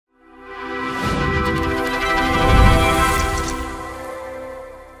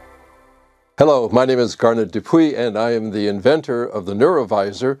Hello, my name is Garnet Dupuis, and I am the inventor of the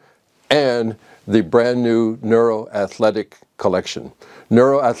NeuroVIZR and the brand new Neuro-Athletic Collection.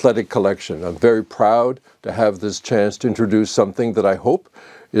 Neuro-Athletic Collection. I'm very proud to have this chance to introduce something that I hope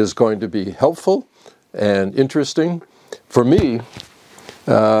is going to be helpful and interesting. For me,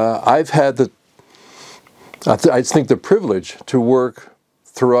 I've had the privilege to work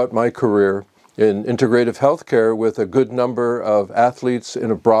throughout my career in integrative healthcare with a good number of athletes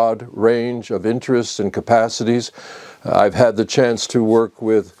in a broad range of interests and capacities. I've had the chance to work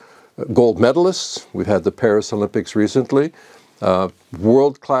with gold medalists. We've had the Paris Olympics recently.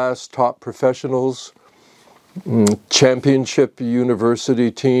 World-class top professionals, championship university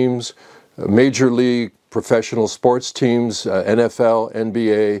teams, major league professional sports teams, NFL,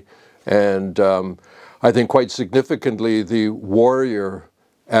 NBA, and I think quite significantly the warrior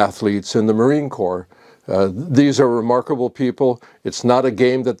athletes in the Marine Corps. These are remarkable people. It's not a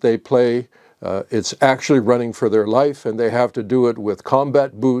game that they play. It's actually running for their life, and they have to do it with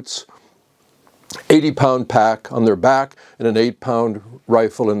combat boots, 80-pound pack on their back, and an 8-pound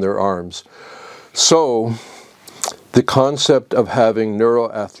rifle in their arms. So the concept of having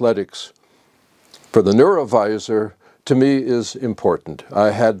neuroathletics for the NeuroVIZR, to me, is important. I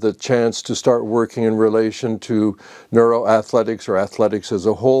had the chance to start working in relation to neuroathletics or athletics as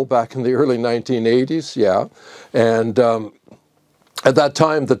a whole back in the early 1980s, and at that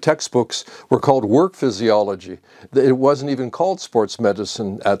time the textbooks were called work physiology. It wasn't even called sports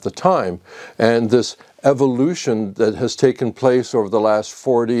medicine at the time, and this evolution that has taken place over the last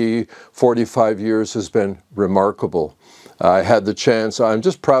 45 years has been remarkable. I had the chance, I'm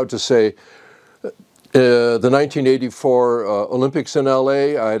just proud to say, the 1984 Olympics in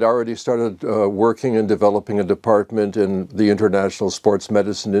LA, I had already started working and developing a department in the International Sports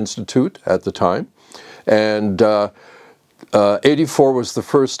Medicine Institute at the time. And 84 was the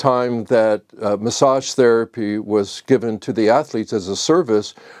first time that massage therapy was given to the athletes as a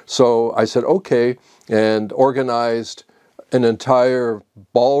service. So I said, okay, and organized an entire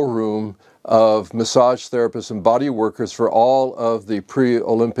ballroom of massage therapists and body workers for all of the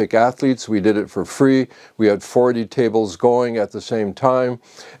pre-Olympic athletes. We did it for free. We had 40 tables going at the same time.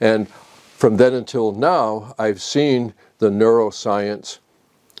 And from then until now, I've seen the neuroscience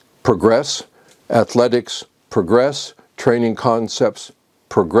progress, athletics progress, training concepts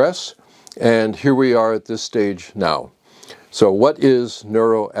progress, and here we are at this stage now. So what is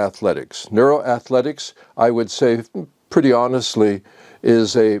neuroathletics? Neuroathletics, I would say pretty honestly,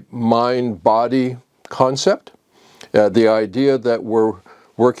 is a mind-body concept. The idea that we're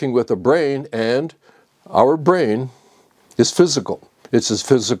working with a brain, and our brain is physical. It's as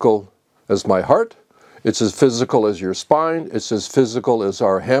physical as my heart. It's as physical as your spine. It's as physical as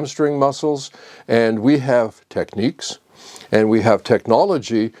our hamstring muscles. And we have techniques, and we have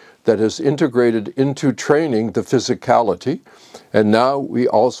technology that has integrated into training the physicality. And now we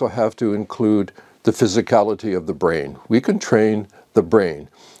also have to include the physicality of the brain. We can train the brain.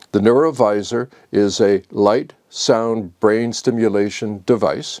 The NeuroVIZR is a light sound brain stimulation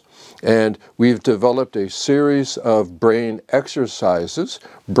device, and we've developed a series of brain exercises,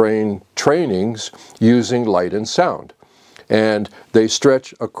 brain trainings using light and sound. And they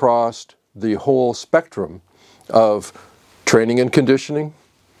stretch across the whole spectrum of training and conditioning,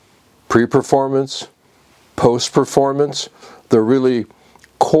 pre-performance, post-performance, the really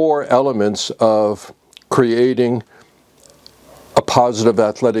core elements of creating a positive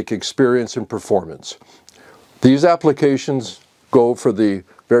athletic experience and performance. These applications go for the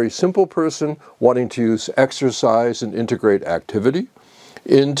very simple person wanting to use exercise and integrate activity,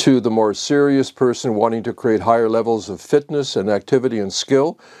 into the more serious person wanting to create higher levels of fitness and activity and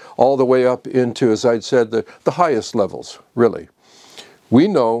skill, all the way up into, as I'd said, the highest levels, really. We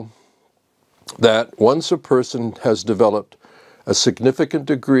know that once a person has developed a significant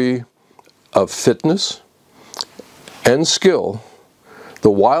degree of fitness and skill,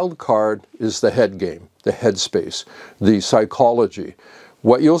 the wild card is the head game, the headspace, the psychology.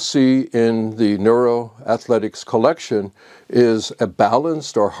 What you'll see in the Neuro-Athletics Collection is a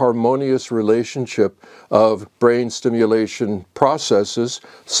balanced or harmonious relationship of brain stimulation processes.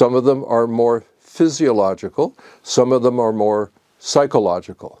 Some of them are more physiological, some of them are more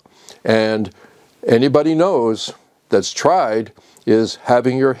psychological. And anybody knows that's tried is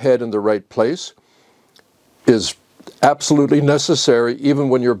having your head in the right place is absolutely necessary. Even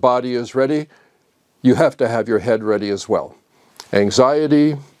when your body is ready, you have to have your head ready as well.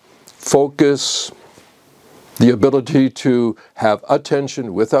 Anxiety, focus, the ability to have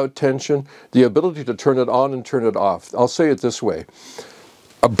attention without tension, the ability to turn it on and turn it off. I'll say it this way.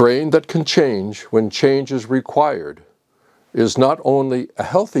 A brain that can change when change is required is not only a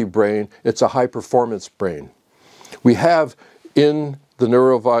healthy brain, it's a high-performance brain. We have in the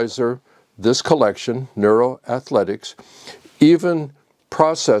NeuroVIZR, this collection, Neuro-Athletics, even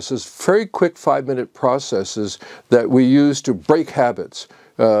processes, very quick 5-minute processes that we use to break habits,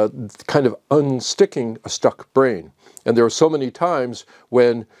 kind of unsticking a stuck brain. And there are so many times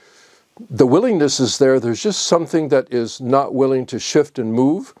when the willingness is there, there's just something that is not willing to shift and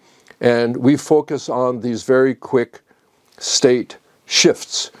move, and we focus on these very quick state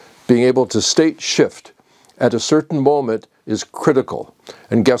shifts. Being able to state shift at a certain moment is critical.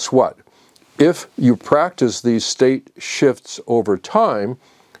 And guess what? If you practice these state shifts over time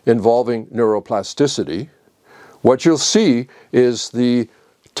involving neuroplasticity, what you'll see is the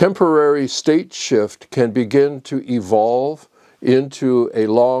temporary state shift can begin to evolve into a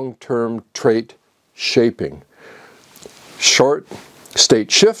long-term trait shaping. Short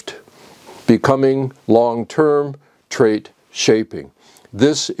state shift becoming long-term trait shaping.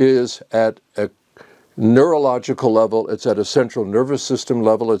 This is at a neurological level, it's at a central nervous system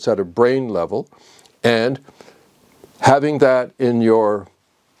level, it's at a brain level, and having that in your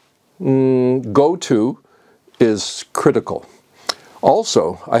go-to is critical.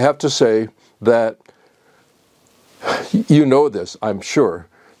 Also, I have to say that you know this, I'm sure,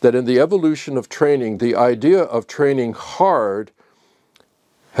 that in the evolution of training, the idea of training hard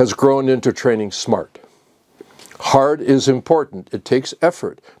has grown into training smart. Hard is important. It takes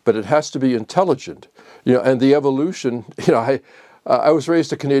effort, but it has to be intelligent. And the evolution, I was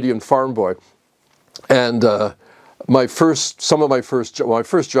raised a Canadian farm boy, and my first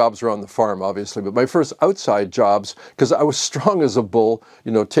jobs were on the farm, obviously, but my first outside jobs, because I was strong as a bull,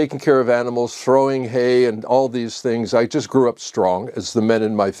 taking care of animals, throwing hay and all these things. I just grew up strong, as the men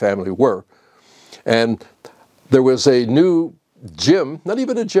in my family were. And there was a new gym, not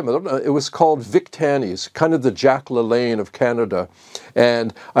even a gym, I don't know, it was called Vic Tanny's, kind of the Jack LaLanne of Canada.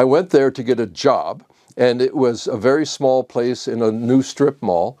 And I went there to get a job, and it was a very small place in a new strip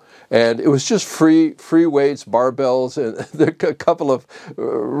mall. And it was just free weights, barbells, and there are a couple of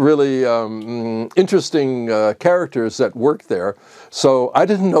really interesting characters that worked there. So I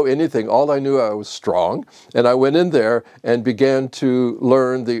didn't know anything. All I knew, I was strong. And I went in there and began to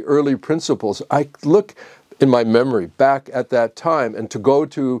learn the early principles. I look in my memory back at that time, and to go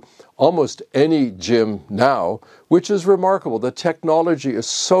to almost any gym now, which is remarkable. The technology is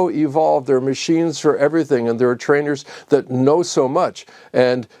so evolved. There are machines for everything, and there are trainers that know so much.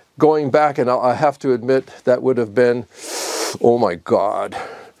 And going back, and I have to admit, that would have been, oh my God,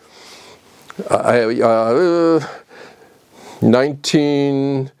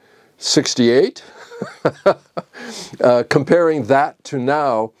 1968. Comparing that to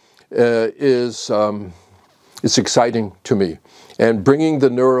now it's exciting to me. And bringing the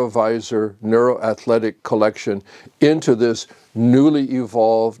NeuroVIZR Neuro-Athletic Collection into this newly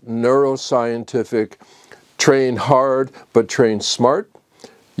evolved neuroscientific train hard but train smart.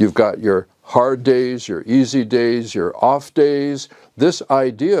 You've got your hard days, your easy days, your off days. This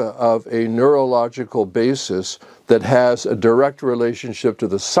idea of a neurological basis that has a direct relationship to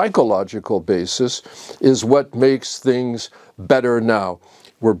the psychological basis is what makes things better now.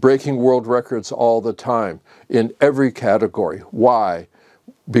 We're breaking world records all the time in every category. Why?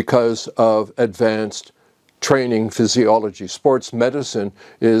 Because of advanced training physiology. Sports medicine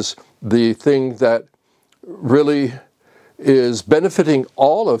is the thing that really is benefiting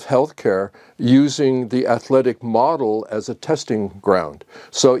all of healthcare, using the athletic model as a testing ground.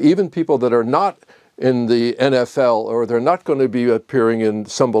 So even people that are not in the NFL, or they're not going to be appearing in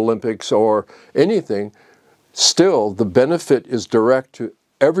some Olympics or anything, still the benefit is direct to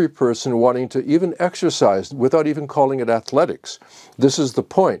every person wanting to even exercise without even calling it athletics. This is the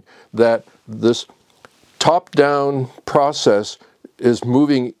point, that this top-down process is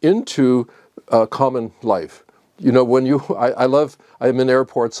moving into common life. When I'm in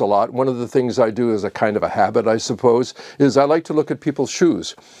airports a lot. One of the things I do as a kind of a habit, I suppose, is I like to look at people's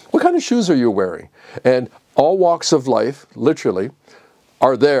shoes. What kind of shoes are you wearing? And all walks of life, literally,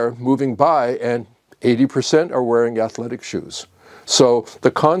 are there moving by, and 80% are wearing athletic shoes. So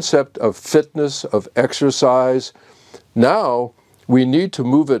the concept of fitness, of exercise, now we need to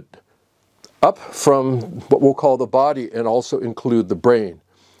move it up from what we'll call the body and also include the brain.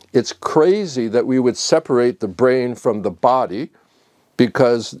 It's crazy that we would separate the brain from the body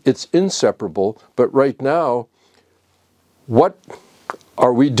because it's inseparable. But right now, what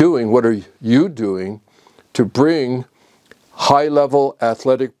are we doing? What are you doing to bring high-level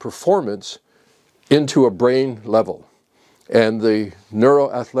athletic performance into a brain level? And the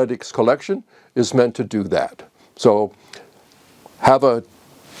Neuro-Athletics Collection is meant to do that. So have a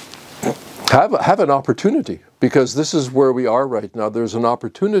have an opportunity, because this is where we are right now. There's an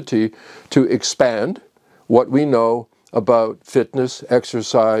opportunity to expand what we know about fitness,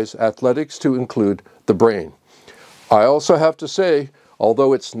 exercise, athletics to include the brain. I also have to say,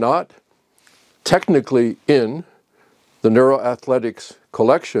 although it's not technically in the Neuro-Athletics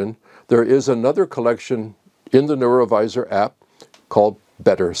Collection, there is another collection in the NeuroVIZR app called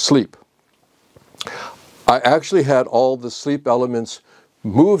Better Sleep. I actually had all the sleep elements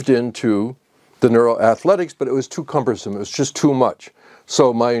moved into the Neuro-Athletics, but it was too cumbersome. It was just too much.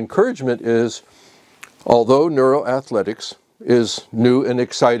 So my encouragement is, although Neuro-Athletics is new and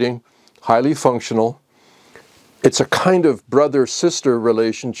exciting, highly functional, it's a kind of brother-sister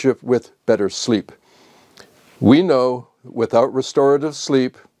relationship with Better Sleep. We know without restorative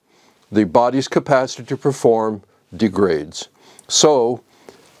sleep, the body's capacity to perform degrades. So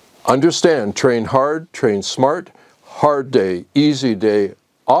understand, train hard, train smart, hard day, easy day,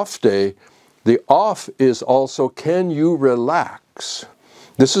 off day. The off is also, can you relax?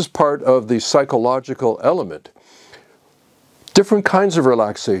 This is part of the psychological element. Different kinds of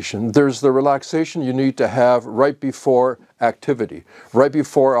relaxation. There's the relaxation you need to have right before activity, right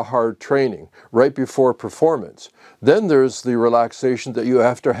before a hard training, right before performance. Then there's the relaxation that you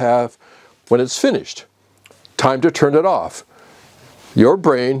have to have when it's finished. Time to turn it off. Your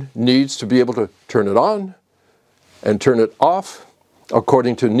brain needs to be able to turn it on and turn it off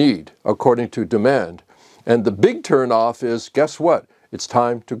according to need, according to demand. And the big turn off is, guess what? It's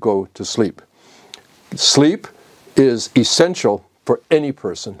time to go to sleep. Sleep is essential for any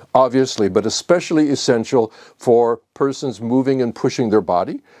person, obviously, but especially essential for persons moving and pushing their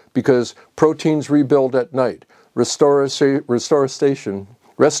body, because proteins rebuild at night. Restoration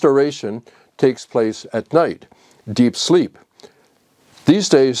takes place at night. Deep sleep. These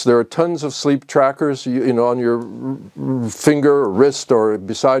days, there are tons of sleep trackers, on your finger or wrist or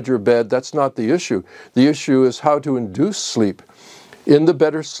beside your bed. That's not the issue. The issue is how to induce sleep. In the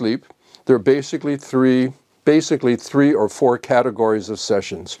Better Sleep, there are basically three or four categories of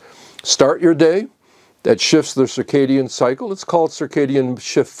sessions. Start your day. That shifts the circadian cycle. It's called circadian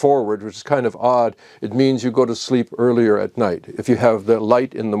shift forward, which is kind of odd. It means you go to sleep earlier at night if you have the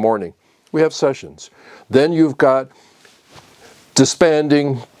light in the morning. We have sessions. Then you've got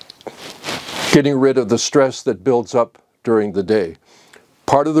disbanding, getting rid of the stress that builds up during the day.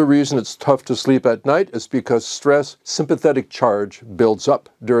 Part of the reason it's tough to sleep at night is because stress, sympathetic charge, builds up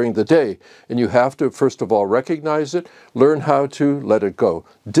during the day. And you have to, first of all, recognize it, learn how to let it go.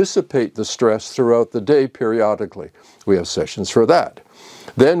 Dissipate the stress throughout the day periodically. We have sessions for that.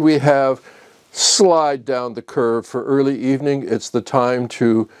 Then we have slide down the curve for early evening. It's the time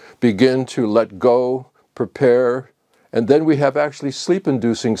to begin to let go, prepare. And then we have actually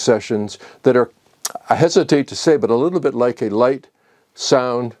sleep-inducing sessions that are, I hesitate to say, but a little bit like a light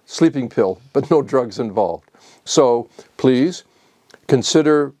sound sleeping pill, but no drugs involved. So please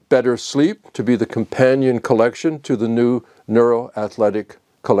consider Better Sleep to be the companion collection to the new Neuro-Athletic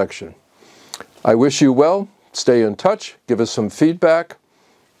Collection. I wish you well. Stay in touch. Give us some feedback.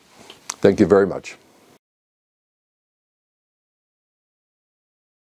 Thank you very much.